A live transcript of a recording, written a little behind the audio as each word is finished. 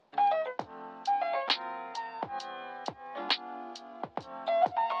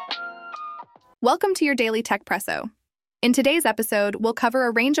Welcome to your daily Techpresso. In today's episode, we'll cover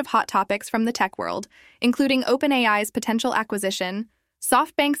a range of hot topics from the tech world, including OpenAI's potential acquisition,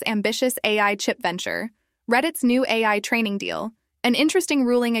 SoftBank's ambitious AI chip venture, Reddit's new AI training deal, an interesting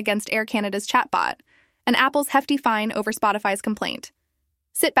ruling against Air Canada's chatbot, and Apple's hefty fine over Spotify's complaint.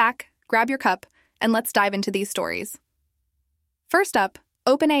 Sit back, grab your cup, and let's dive into these stories. First up,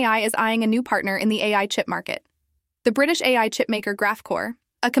 OpenAI is eyeing a new partner in the AI chip market. The British AI chipmaker Graphcore,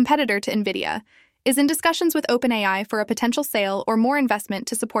 a competitor to NVIDIA, is in discussions with OpenAI for a potential sale or more investment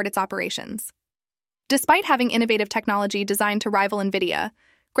to support its operations. Despite having innovative technology designed to rival NVIDIA,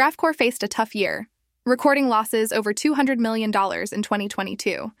 Graphcore faced a tough year, recording losses over $200 million in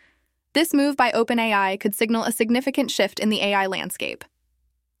 2022. This move by OpenAI could signal a significant shift in the AI landscape.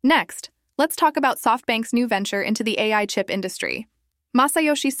 Next, let's talk about SoftBank's new venture into the AI chip industry.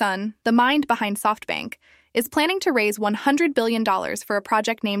 Masayoshi Son, the mind behind SoftBank, is planning to raise $100 billion for a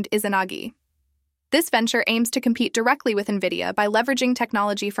project named Izanagi. This venture aims to compete directly with NVIDIA by leveraging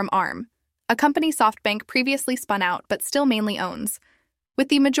technology from ARM, a company SoftBank previously spun out but still mainly owns. With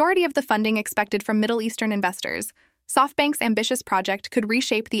the majority of the funding expected from Middle Eastern investors, SoftBank's ambitious project could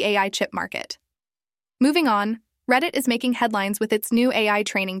reshape the AI chip market. Moving on, Reddit is making headlines with its new AI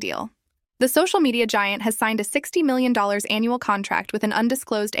training deal. The social media giant has signed a $60 million annual contract with an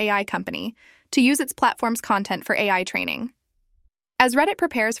undisclosed AI company to use its platform's content for AI training. As Reddit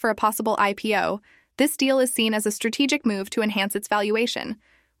prepares for a possible IPO, this deal is seen as a strategic move to enhance its valuation,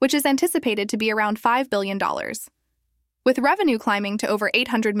 which is anticipated to be around $5 billion. With revenue climbing to over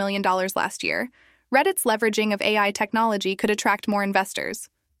 $800 million last year, Reddit's leveraging of AI technology could attract more investors.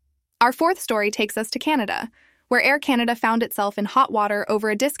 Our fourth story takes us to Canada, where Air Canada found itself in hot water over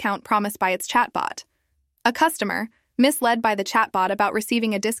a discount promised by its chatbot. A customer, misled by the chatbot about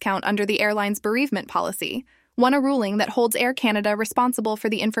receiving a discount under the airline's bereavement policy, won a ruling that holds Air Canada responsible for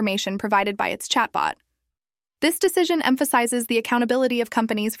the information provided by its chatbot. This decision emphasizes the accountability of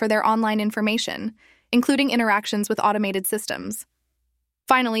companies for their online information, including interactions with automated systems.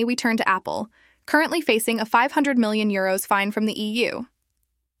 Finally, we turn to Apple, currently facing a €500 million fine from the EU.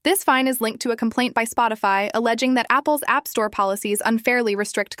 This fine is linked to a complaint by Spotify alleging that Apple's App Store policies unfairly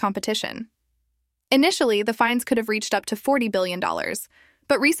restrict competition. Initially, the fines could have reached up to $40 billion,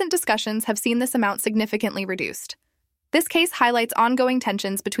 but recent discussions have seen this amount significantly reduced. This case highlights ongoing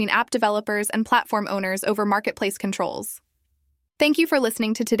tensions between app developers and platform owners over marketplace controls. Thank you for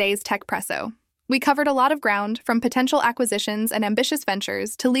listening to today's Techpresso. We covered a lot of ground, from potential acquisitions and ambitious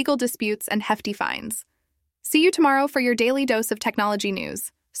ventures to legal disputes and hefty fines. See you tomorrow for your daily dose of technology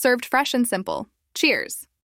news, served fresh and simple. Cheers!